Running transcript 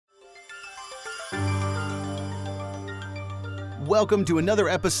welcome to another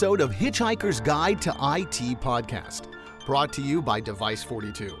episode of Hitchhiker's Guide to IT podcast, brought to you by Device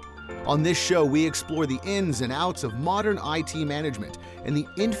 42. On this show, we explore the ins and outs of modern IT management and the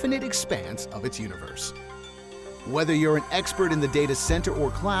infinite expanse of its universe. Whether you're an expert in the data center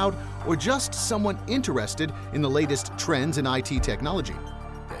or cloud, or just someone interested in the latest trends in IT technology,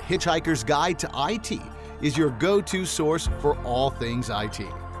 the Hitchhiker's Guide to IT is your go-to source for all things IT.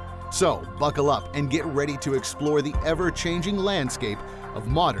 So, buckle up and get ready to explore the ever-changing landscape of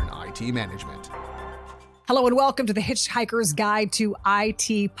modern IT management. Hello and welcome to the Hitchhiker's Guide to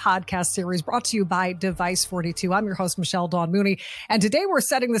IT podcast series brought to you by Device 42. I'm your host, Michelle Dawn Mooney, and today we're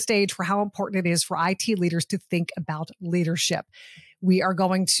setting the stage for how important it is for IT leaders to think about leadership. We are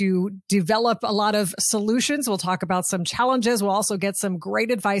going to develop a lot of solutions. We'll talk about some challenges. We'll also get some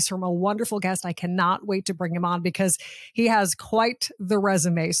great advice from a wonderful guest. I cannot wait to bring him on because he has quite the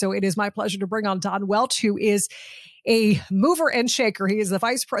resume. So it is my pleasure to bring on Don Welch, who is a mover and shaker. He is the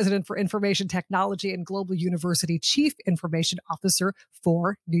Vice President for Information Technology and Global University Chief Information Officer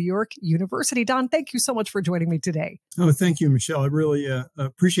for New York University. Don, thank you so much for joining me today. Oh, thank you, Michelle. I really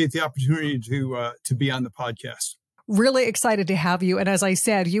appreciate the opportunity to be on the podcast. Really excited to have you. And as I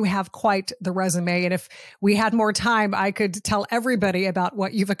said, you have quite the resume. And if we had more time, I could tell everybody about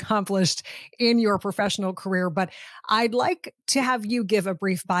what you've accomplished in your professional career. But I'd like to have you give a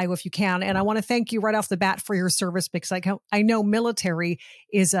brief bio if you can. And I want to thank you right off the bat for your service because I know military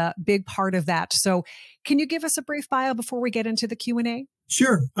is a big part of that. So can you give us a brief bio before we get into the Q&A?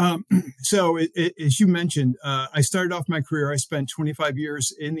 Sure. So as you mentioned, I started off my career. I spent 25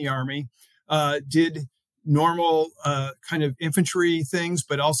 years in the Army, did normal kind of infantry things,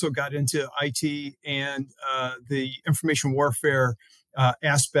 but also got into IT and the information warfare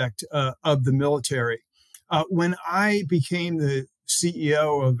aspect of the military. When I became the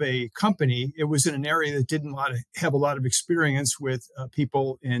CEO of a company, it was in an area that didn't have a lot of experience with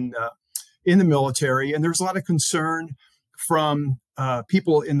people in the military, and there was a lot of concern from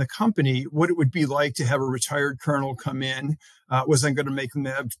people in the company what it would be like to have a retired colonel come in. Was I going to make them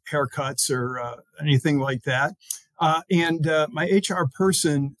have haircuts or anything like that? And my HR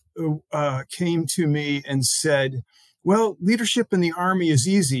person came to me and said, well, leadership in the Army is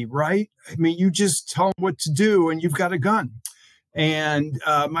easy, right? I mean, you just tell them what to do and you've got a gun. And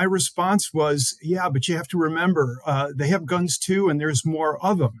my response was, yeah, but you have to remember, they have guns too, and there's more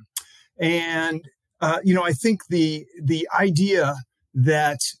of them. And, I think the idea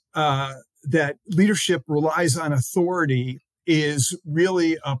that leadership relies on authority is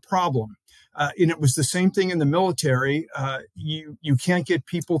really a problem. And it was the same thing in the military. You can't get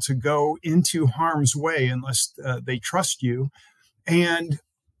people to go into harm's way unless they trust you. And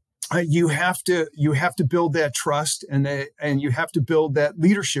you have to build that trust and you have to build that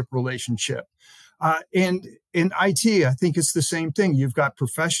leadership relationship. And in IT, I think it's the same thing. You've got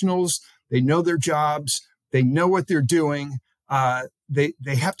professionals, they know their jobs, they know what they're doing. They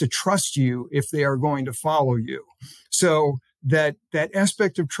have to trust you if they are going to follow you. So that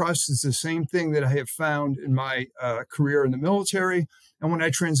aspect of trust is the same thing that I have found in my career in the military. And when I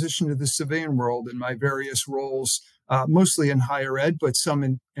transitioned to the civilian world in my various roles, mostly in higher ed, but some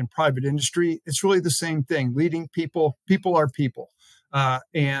in private industry, it's really the same thing. Leading people are people.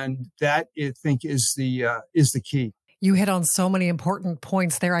 And that, I think, is the key. You hit on so many important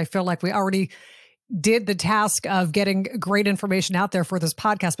points there. I feel like we already did the task of getting great information out there for this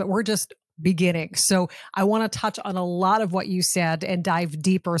podcast, but we're just beginning. So I want to touch on a lot of what you said and dive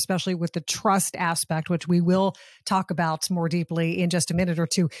deeper, especially with the trust aspect, which we will talk about more deeply in just a minute or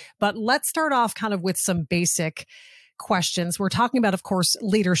two. But let's start off kind of with some basic questions. We're talking about, of course,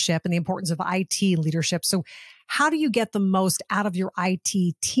 leadership and the importance of IT leadership. So how do you get the most out of your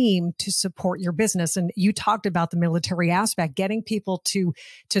IT team to support your business? And you talked about the military aspect, getting people to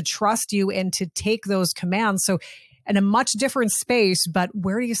trust you and to take those commands. So in a much different space, but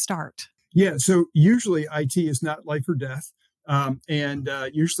where do you start? Yeah. So usually IT is not life or death. And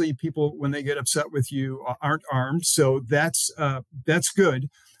usually people, when they get upset with you, aren't armed. So that's good.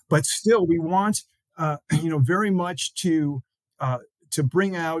 But still, we want, very much to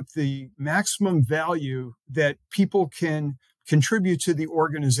bring out the maximum value that people can contribute to the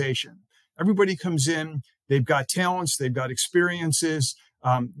organization. Everybody comes in, they've got talents, they've got experiences,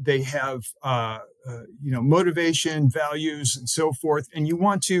 they have, motivation, values, and so forth. And you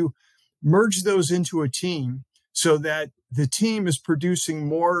want to merge those into a team so that the team is producing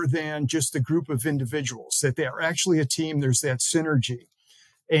more than just a group of individuals, that they are actually a team. There's that synergy.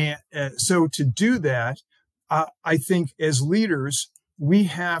 And so to do that, I think as leaders, we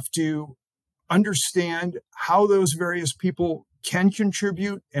have to understand how those various people can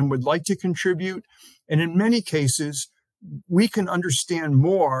contribute and would like to contribute. And in many cases, we can understand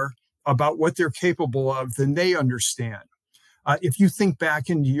more about what they're capable of than they understand. If you think back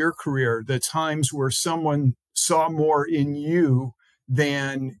into your career, the times where someone saw more in you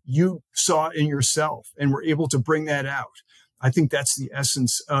than you saw in yourself and were able to bring that out, I think that's the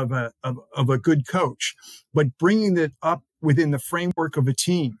essence of a good coach. But bringing it up within the framework of a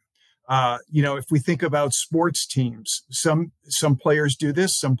team. If we think about sports teams, some players do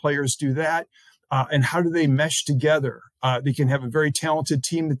this, some players do that. And how do they mesh together? They can have a very talented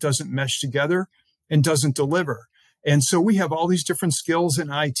team that doesn't mesh together and doesn't deliver. And so we have all these different skills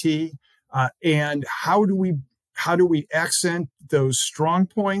in IT. And how do we accent those strong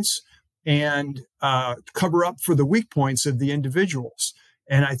points and cover up for the weak points of the individuals?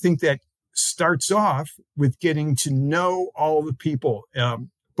 And I think that starts off with getting to know all the people,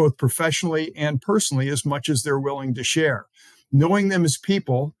 both professionally and personally, as much as they're willing to share. Knowing them as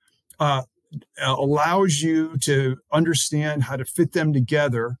people allows you to understand how to fit them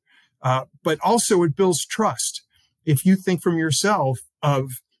together, but also it builds trust. If you think from yourself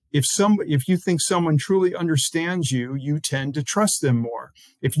of if you think someone truly understands you, you tend to trust them more.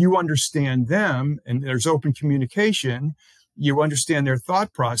 If you understand them and there's open communication, you understand their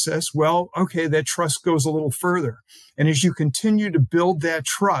thought process, well, okay, that trust goes a little further. And as you continue to build that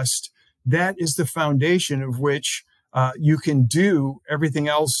trust, that is the foundation of which you can do everything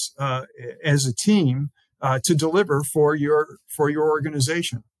else as a team to deliver for your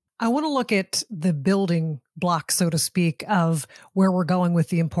organization. I want to look at the building block, so to speak, of where we're going with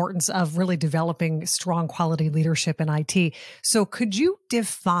the importance of really developing strong quality leadership in IT. So could you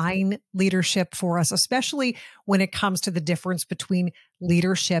define leadership for us, especially when it comes to the difference between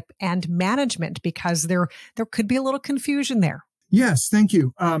leadership and management, because there could be a little confusion there. Yes, thank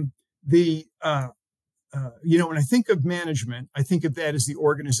you. When I think of management, I think of that as the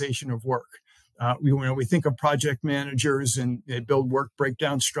organization of work. We think of project managers and they build work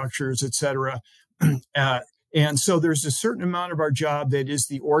breakdown structures, et cetera. And so there's a certain amount of our job that is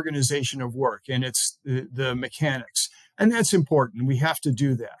the organization of work, and it's the mechanics. And that's important. We have to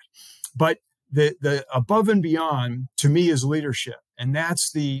do that. But the above and beyond, to me, is leadership. And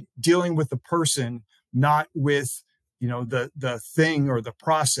that's the dealing with the person, not with, the thing or the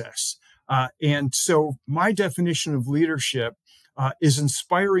process. And so my definition of leadership is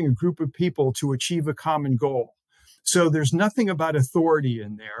inspiring a group of people to achieve a common goal. So there's nothing about authority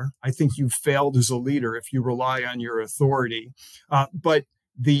in there. I think you've failed as a leader if you rely on your authority. But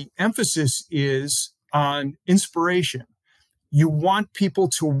the emphasis is on inspiration. You want people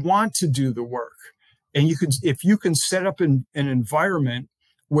to want to do the work. And if you can set up an environment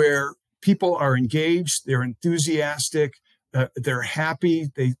where people are engaged, they're enthusiastic, they're happy,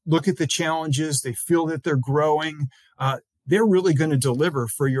 they look at the challenges, they feel that they're growing, they're really going to deliver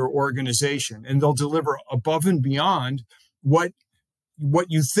for your organization, and they'll deliver above and beyond what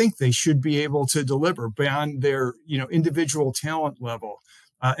you think they should be able to deliver beyond their individual talent level.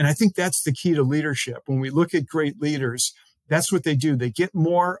 And I think that's the key to leadership. When we look at great leaders, that's what they do. They get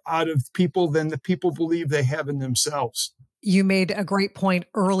more out of people than the people believe they have in themselves. You made a great point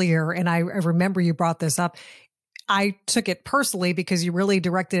earlier, and I remember you brought this up. I took it personally because you really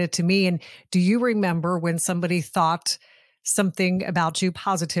directed it to me. And do you remember when somebody thought something about you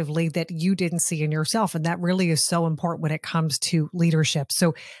positively that you didn't see in yourself? And that really is so important when it comes to leadership.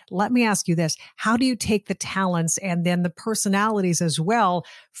 So let me ask you this. How do you take the talents and then the personalities as well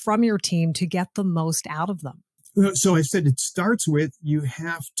from your team to get the most out of them? So I said it starts with you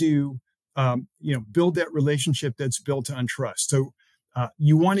have to build that relationship that's built on trust. So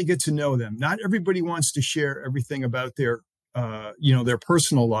you want to get to know them. Not everybody wants to share everything about their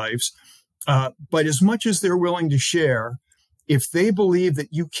personal lives, but as much as they're willing to share, if they believe that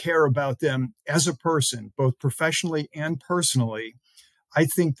you care about them as a person, both professionally and personally, I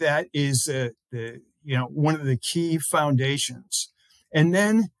think that is one of the key foundations. And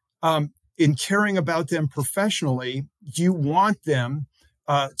then in caring about them professionally, you want them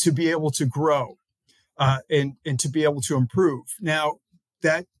to be able to grow and to be able to improve. Now,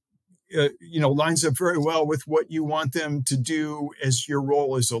 that lines up very well with what you want them to do as your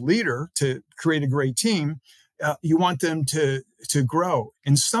role as a leader to create a great team. You want them to grow.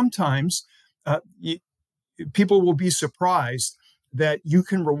 And sometimes people will be surprised that you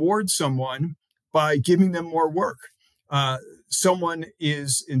can reward someone by giving them more work. Someone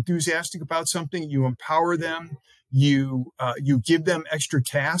is enthusiastic about something, you empower them, you give them extra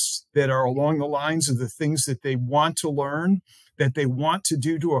tasks that are along the lines of the things that they want to learn, that they want to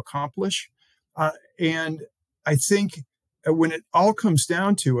do to accomplish. And I think when it all comes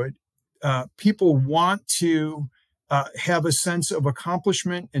down to it, people want to have a sense of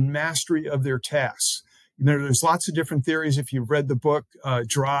accomplishment and mastery of their tasks. There's lots of different theories. If you've read the book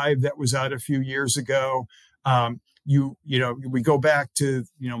Drive that was out a few years ago, we go back to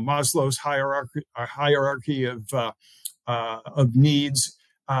Maslow's hierarchy of needs.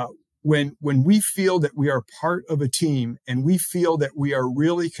 When we feel that we are part of a team and we feel that we are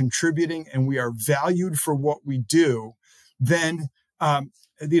really contributing and we are valued for what we do, then I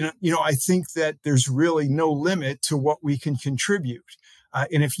think that there's really no limit to what we can contribute.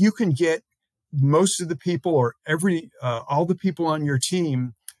 And if you can get most of the people or all the people on your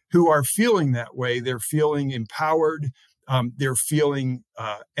team who are feeling that way, they're feeling empowered, they're feeling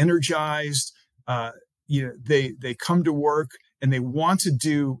energized, they come to work and they want to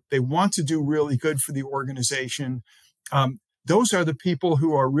do really good for the organization. Those are the people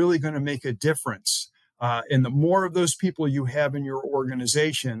who are really going to make a difference. And the more of those people you have in your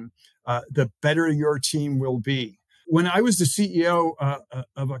organization, the better your team will be. When I was the CEO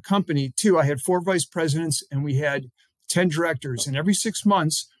of a company, too, I had 4 vice presidents and we had 10 directors. And every 6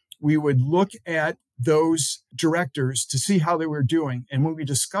 months, we would look at those directors to see how they were doing. And when we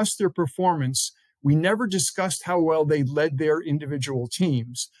discussed their performance, we never discussed how well they led their individual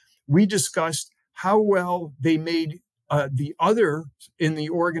teams. We discussed how well they made the other in the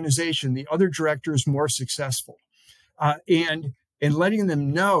organization, the other directors, more successful. And letting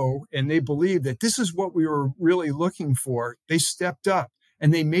them know, and they believed that this is what we were really looking for. They stepped up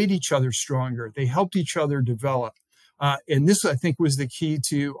and they made each other stronger. They helped each other develop. And this, I think, was the key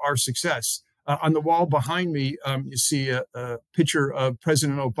to our success. On the wall behind me, you see a picture of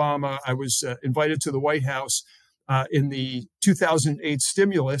President Obama. I was invited to the White House in the 2008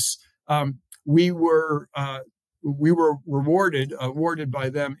 stimulus. We were awarded by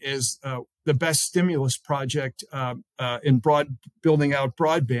them as the best stimulus project in building out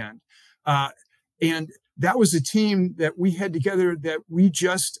broadband. And that was a team that we had together that we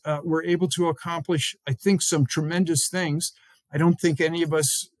just were able to accomplish, I think, some tremendous things. I don't think any of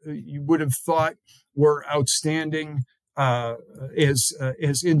us you would have thought were outstanding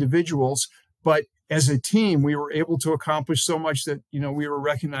as individuals, but as a team, we were able to accomplish so much that we were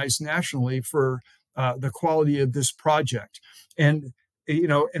recognized nationally for the quality of this project. And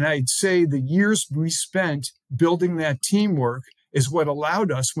I'd say the years we spent building that teamwork is what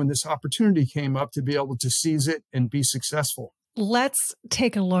allowed us, when this opportunity came up, to be able to seize it and be successful. Let's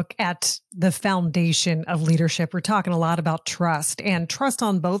take a look at the foundation of leadership. We're talking a lot about trust, and trust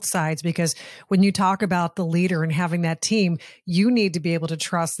on both sides, because when you talk about the leader and having that team, you need to be able to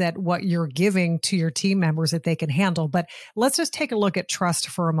trust that what you're giving to your team members that they can handle. But let's just take a look at trust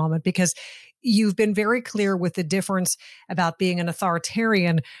for a moment, because you've been very clear with the difference about being an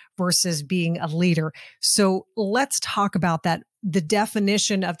authoritarian versus being a leader. So let's talk about that, the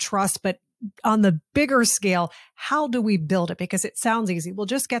definition of trust, but on the bigger scale, how do we build it? Because it sounds easy. Well,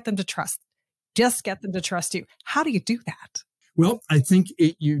 just get them to trust. Just get them to trust you. How do you do that? Well, I think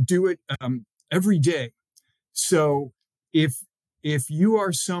you do it every day. So if you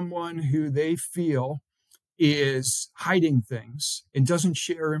are someone who they feel is hiding things and doesn't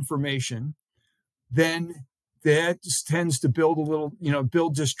share information, then that just tends to build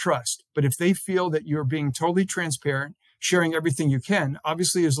distrust. But if they feel that you're being totally transparent, sharing everything you can,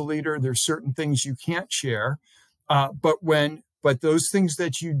 obviously as a leader, there's certain things you can't share. But those things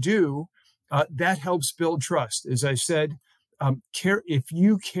that you do, that helps build trust. As I said, if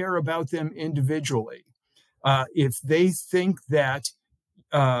you care about them individually, if they think that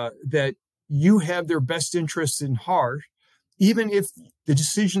you have their best interests in heart, even if the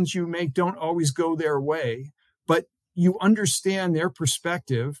decisions you make don't always go their way, but you understand their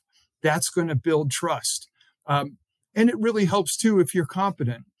perspective, that's going to build trust. And it really helps too if you're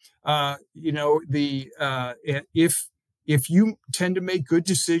competent. If you tend to make good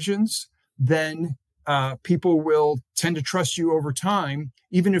decisions, then people will tend to trust you over time,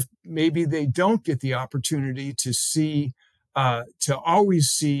 even if maybe they don't get the opportunity to always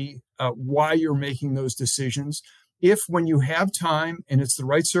see why you're making those decisions. If when you have time and it's the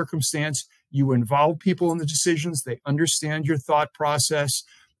right circumstance, you involve people in the decisions, they understand your thought process,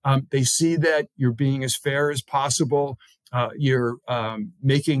 they see that you're being as fair as possible, you're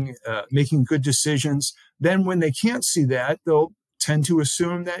making good decisions, then when they can't see that, they'll tend to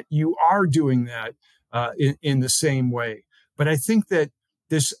assume that you are doing that in the same way. But I think that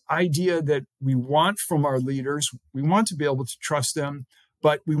this idea that we want from our leaders, we want to be able to trust them,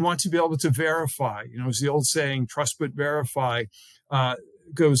 but we want to be able to verify. As the old saying, trust but verify,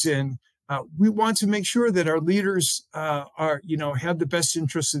 goes in. We want to make sure that our leaders have the best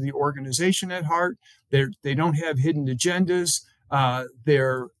interests of the organization at heart. They don't have hidden agendas.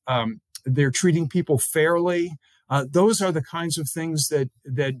 They're treating people fairly. Those are the kinds of things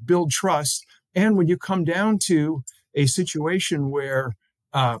that build trust. And when you come down to a situation where,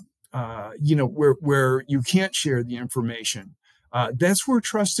 where you can't share the information, that's where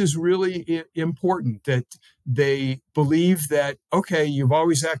trust is really important, that they believe that, okay, you've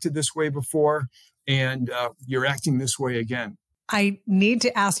always acted this way before, and you're acting this way again. I need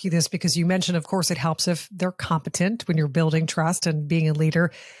to ask you this because you mentioned, of course, it helps if they're competent when you're building trust and being a leader.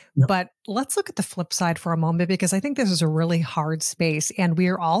 Yep. But let's look at the flip side for a moment, because I think this is a really hard space and we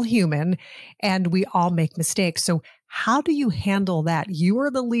are all human and we all make mistakes. So how do you handle that? You are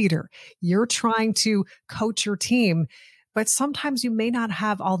the leader. You're trying to coach your team, but sometimes you may not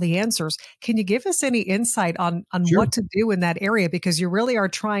have all the answers. Can you give us any insight on Sure. what to do in that area? Because you really are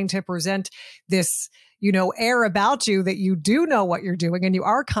trying to present this, air about you that you do know what you're doing and you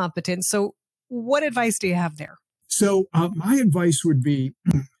are competent. So what advice do you have there? So my advice would be,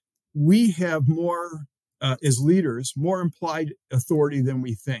 we have more, as leaders, more implied authority than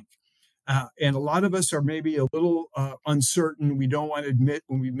we think. And a lot of us are maybe a little uncertain. We don't want to admit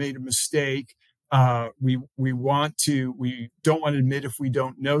when we've made a mistake. We don't want to admit if we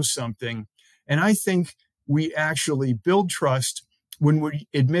don't know something. And I think we actually build trust when we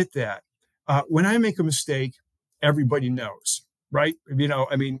admit that. When I make a mistake, everybody knows, right?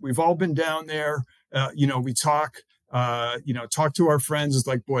 We've all been down there. We talk to our friends. It's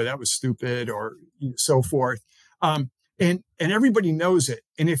like, boy, that was stupid, or so forth. And everybody knows it.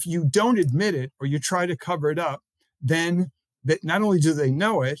 And if you don't admit it or you try to cover it up, then that not only do they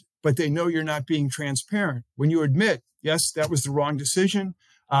know it, but they know you're not being transparent. When you admit, yes, that was the wrong decision,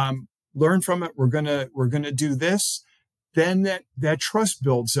 learn from it. We're gonna do this. Then that trust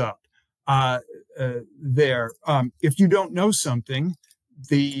builds up there. If you don't know something,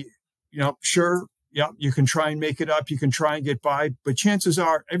 sure, yeah, you can try and make it up. You can try and get by, but chances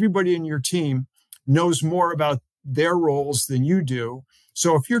are everybody in your team knows more about their roles than you do.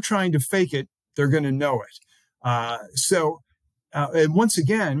 So if you're trying to fake it, they're going to know it. And once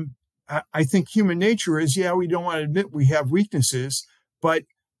again, I think human nature is, we don't want to admit we have weaknesses, but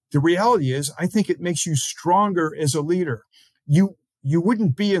the reality is, I think it makes you stronger as a leader. You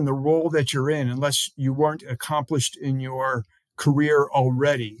wouldn't be in the role that you're in unless you weren't accomplished in your career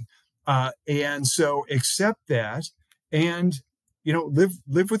already. And so accept that and,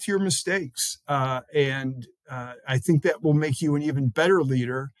 live with your mistakes. And I think that will make you an even better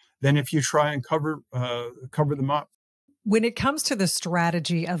leader than if you try and cover them up. When it comes to the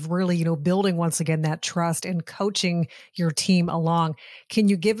strategy of really, building once again that trust and coaching your team along, can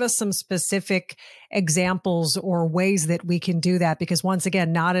you give us some specific examples or ways that we can do that? Because once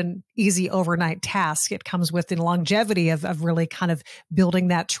again, not an easy overnight task. It comes with the longevity of really kind of building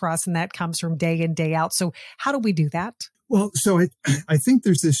that trust, and that comes from day in, day out. So how do we do that? Well, so I think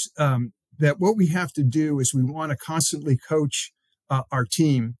there's this, that what we have to do is we want to constantly coach our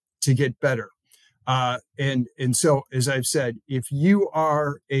team to get better. And so, as I've said, if you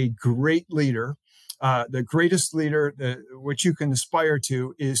are a great leader, the greatest leader, what you can aspire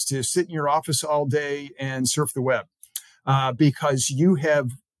to is to sit in your office all day and surf the web, because you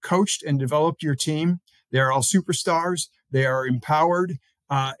have coached and developed your team. They're all superstars. They are empowered,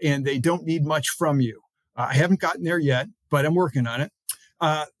 and they don't need much from you. I haven't gotten there yet, but I'm working on it.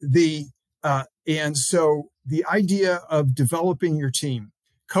 And so the idea of developing your team,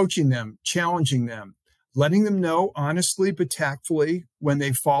 coaching them, challenging them, letting them know honestly but tactfully when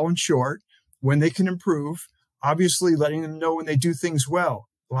they've fallen short, when they can improve, obviously letting them know when they do things well.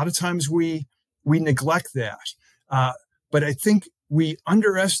 A lot of times we neglect that. But I think we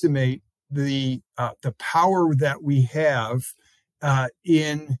underestimate the power that we have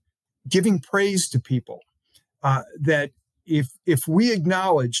in giving praise to people. That if we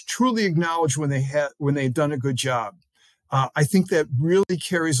truly acknowledge when they've done a good job, I think that really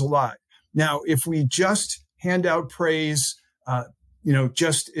carries a lot. Now, if we just hand out praise,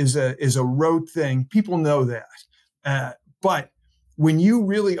 just as a rote thing, people know that. But when you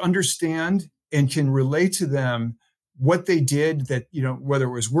really understand and can relate to them what they did, that, whether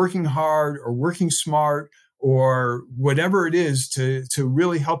it was working hard or working smart or whatever it is to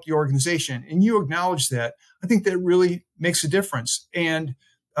really help the organization, and you acknowledge that, I think that really makes a difference. And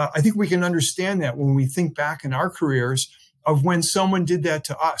I think we can understand that when we think back in our careers of when someone did that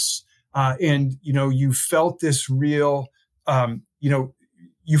to us. And, you felt this real,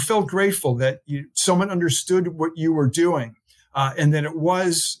 you felt grateful that someone understood what you were doing, and that it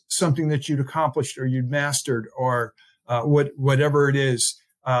was something that you'd accomplished or you'd mastered or whatever it is.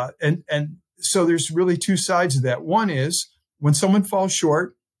 And so there's really two sides of that. One is when someone falls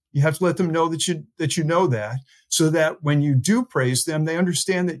short, you have to let them know that you know that, so that when you do praise them, they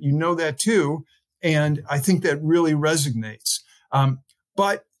understand that you know that too. And I think that really resonates.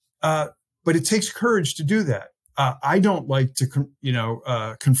 But But it takes courage to do that. I don't like to,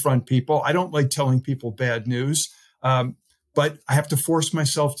 confront people. I don't like telling people bad news, but I have to force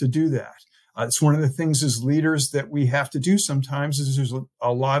myself to do that. It's one of the things as leaders that we have to do sometimes is there's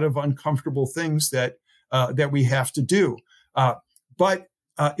a lot of uncomfortable things that we have to do. But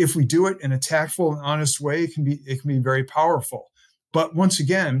if we do it in a tactful and honest way, it can be very powerful. But once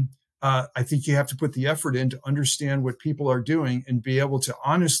again, I think you have to put the effort in to understand what people are doing and be able to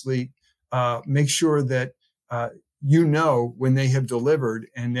honestly make sure that when they have delivered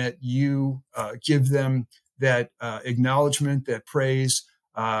and that you give them that acknowledgement, that praise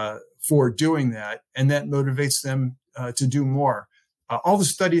for doing that, and that motivates them to do more. All the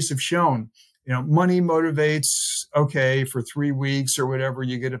studies have shown, money motivates, okay, for 3 weeks or whatever,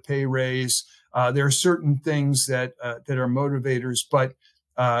 you get a pay raise. There are certain things that are motivators, but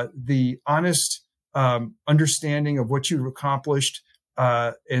the honest understanding of what you've accomplished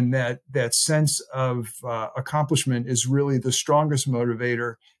and that sense of accomplishment is really the strongest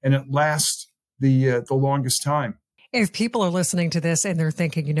motivator, and it lasts the longest time. If people are listening to this and they're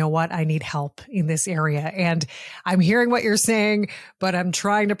thinking, you know what, I need help in this area, and I'm hearing what you're saying, but I'm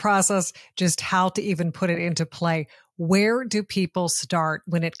trying to process just how to even put it into play. Where do people start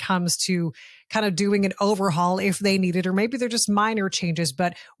when it comes to kind of doing an overhaul if they need it, or maybe they're just minor changes,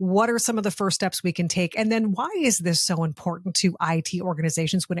 but what are some of the first steps we can take? And then why is this so important to IT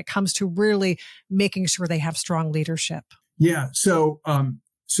organizations when it comes to really making sure they have strong leadership? Yeah. So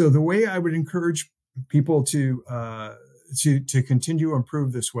the way I would encourage people to continue to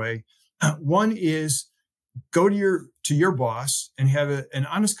improve this way, one is go to your boss and have an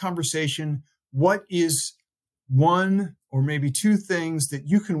honest conversation. What is one or maybe two things that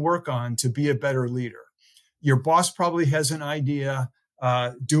you can work on to be a better leader? Your boss probably has an idea,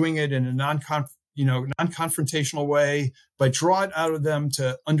 doing it in a non-confrontational way, but draw it out of them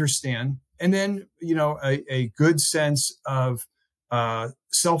to understand. And then, a good sense of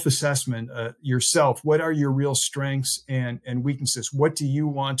self-assessment, yourself. What are your real strengths and weaknesses? What do you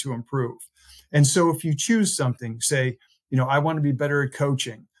want to improve? And so if you choose something, say, I want to be better at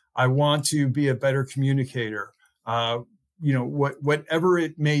coaching. I want to be a better communicator. Whatever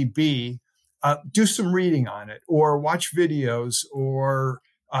it may be, do some reading on it, or watch videos, or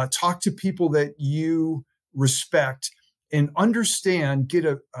talk to people that you respect and understand, get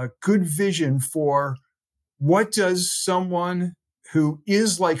a good vision for what does someone who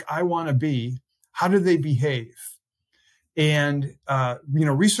is like I want to be, how do they behave? And,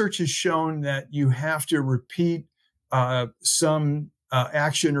 research has shown that you have to repeat some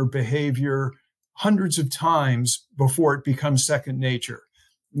action or behavior hundreds of times before it becomes second nature.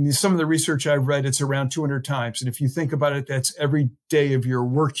 Some of the research I've read, it's around 200 times. And if you think about it, that's every day of your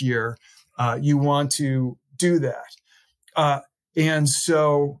work year. You want to do that. And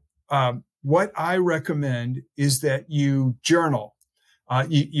so what I recommend is that you journal.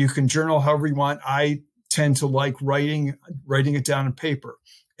 You can journal however you want. I tend to like writing it down on paper.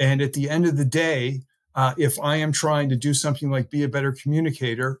 And at the end of the day, if I am trying to do something like be a better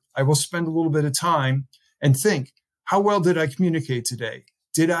communicator, I will spend a little bit of time and think, how well did I communicate today?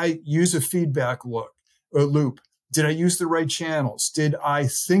 Did I use a feedback loop? Did I use the right channels? Did I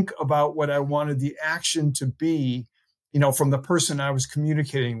think about what I wanted the action to be, from the person I was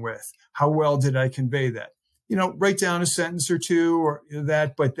communicating with? How well did I convey that? Write down a sentence or two or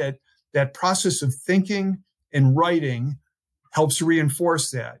that, but that process of thinking and writing helps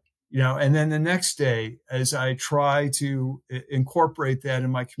reinforce that. And then the next day, as I try to incorporate that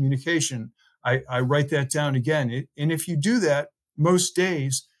in my communication, I write that down again. And if you do that most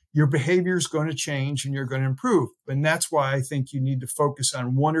days, your behavior is going to change and you're going to improve. And that's why I think you need to focus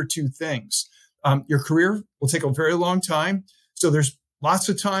on one or two things. Your career will take a very long time. So there's lots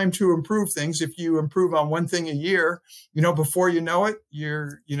of time to improve things. If you improve on one thing a year, before you know it,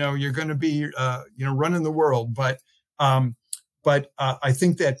 you're going to be, running the world. But I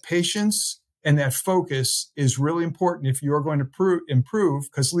think that patience and that focus is really important if you're going to improve,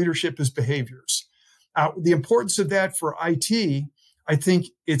 because leadership is behaviors. The importance of that for IT, I think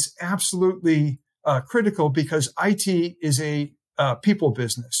it's absolutely critical, because IT is a people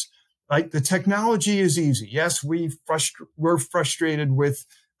business. Like, the technology is easy. Yes, we're frustrated with,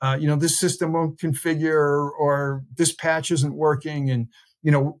 this system won't configure, or this patch isn't working, and,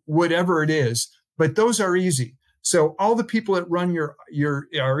 whatever it is. But those are easy. So all the people that run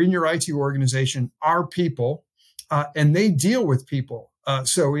are in your IT organization are people, and they deal with people.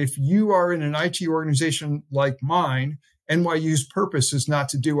 So if you are in an IT organization like mine, NYU's purpose is not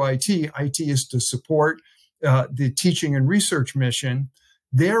to do IT. IT is to support the teaching and research mission.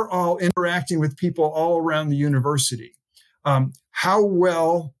 They're all interacting with people all around the university. How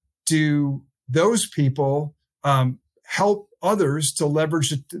well do those people help others to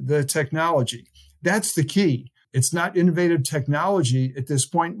leverage the technology? That's the key. It's not innovative technology at this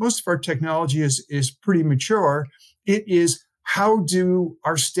point. Most of our technology is pretty mature. It is, how do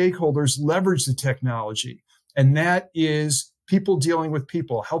our stakeholders leverage the technology? And that is people dealing with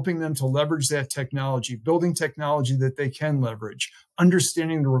people, helping them to leverage that technology, building technology that they can leverage,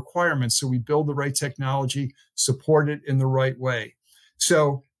 understanding the requirements so we build the right technology, support it in the right way.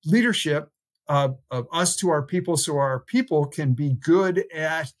 So leadership of us to our people, so our people can be good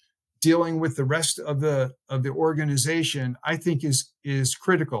at dealing with the rest of the organization, I think is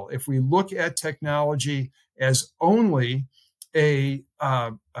critical. If we look at technology as only a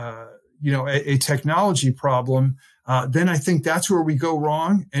technology problem, then I think that's where we go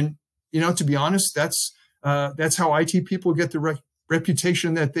wrong. And to be honest, that's how IT people get the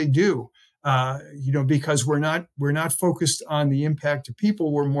reputation that they do. Because we're not focused on the impact to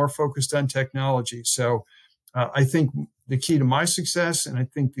people, we're more focused on technology. So I think the key to my success, and I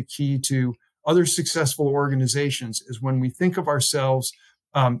think the key to other successful organizations, is when we think of ourselves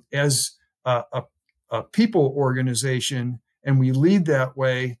as a people organization, and we lead that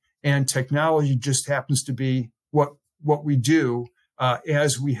way, and technology just happens to be what we do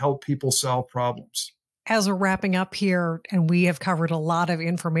as we help people solve problems. As we're wrapping up here, and we have covered a lot of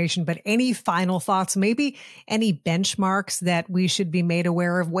information, but any final thoughts, maybe any benchmarks that we should be made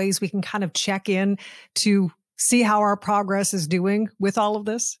aware of, ways we can kind of check in to see how our progress is doing with all of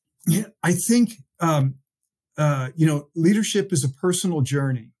this? Yeah, I think, leadership is a personal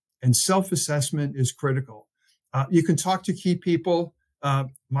journey, and self-assessment is critical. You can talk to key people.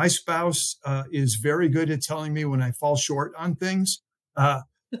 My spouse is very good at telling me when I fall short on things.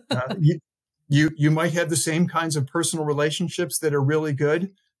 You might have the same kinds of personal relationships that are really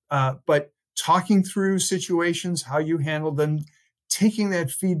good, but talking through situations, how you handle them, taking that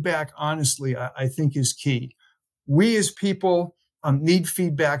feedback honestly, I think is key. We as people need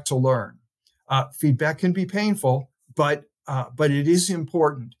feedback to learn. Feedback can be painful, but it is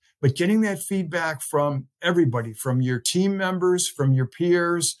important. But getting that feedback from everybody, from your team members, from your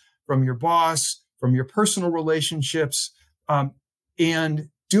peers, from your boss, from your personal relationships, and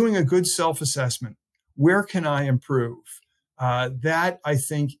doing a good self-assessment. Where can I improve? That, I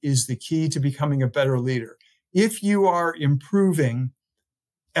think, is the key to becoming a better leader. If you are improving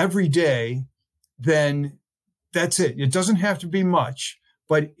every day, then that's it. It doesn't have to be much,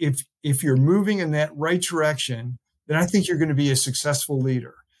 but if you're moving in that right direction, then I think you're going to be a successful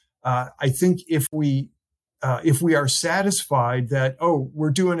leader. I think if we are satisfied that, we're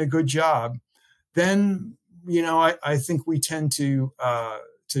doing a good job, then, I think we tend to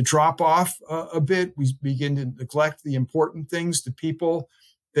drop off a bit. We begin to neglect the important things, the people,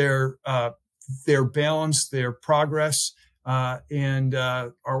 their balance, their progress, and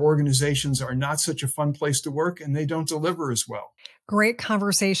our organizations are not such a fun place to work, and they don't deliver as well. Great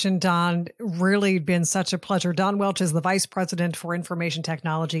conversation, Don. Really been such a pleasure. Don Welch is the Vice President for Information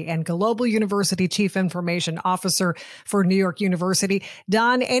Technology and Global University Chief Information Officer for New York University.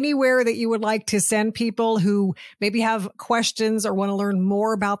 Don, anywhere that you would like to send people who maybe have questions or want to learn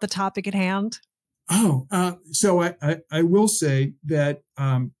more about the topic at hand? So I will say that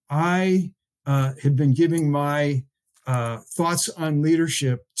I have been giving my thoughts on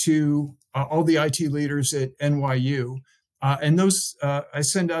leadership to all the IT leaders at NYU. And those, I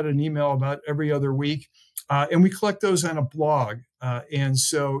send out an email about every other week, and we collect those on a blog. And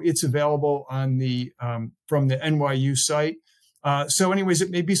so it's available on from the NYU site. So anyways, it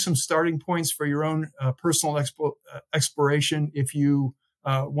may be some starting points for your own personal exploration if you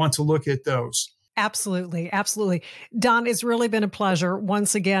want to look at those. Absolutely. Absolutely. Don, it's really been a pleasure.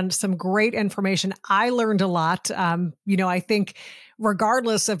 Once again, some great information. I learned a lot. I think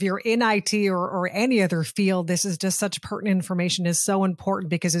regardless of you're in IT or any other field, this is just such pertinent information is so important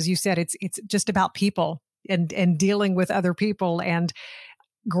because, as you said, it's just about people and dealing with other people and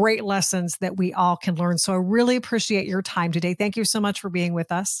great lessons that we all can learn. So I really appreciate your time today. Thank you so much for being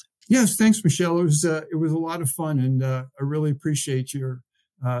with us. Yes, thanks, Michelle. It was a lot of fun, and I really appreciate your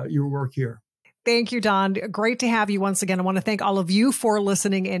work here. Thank you, Don. Great to have you once again. I want to thank all of you for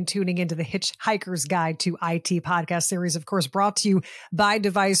listening and tuning into the Hitchhiker's Guide to IT podcast series, of course, brought to you by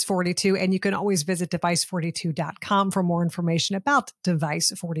Device 42. And you can always visit device42.com for more information about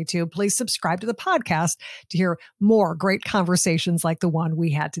Device 42. Please subscribe to the podcast to hear more great conversations like the one we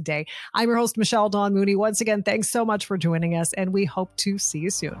had today. I'm your host, Michelle Dawn Mooney. Once again, thanks so much for joining us, and we hope to see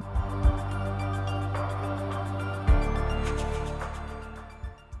you soon.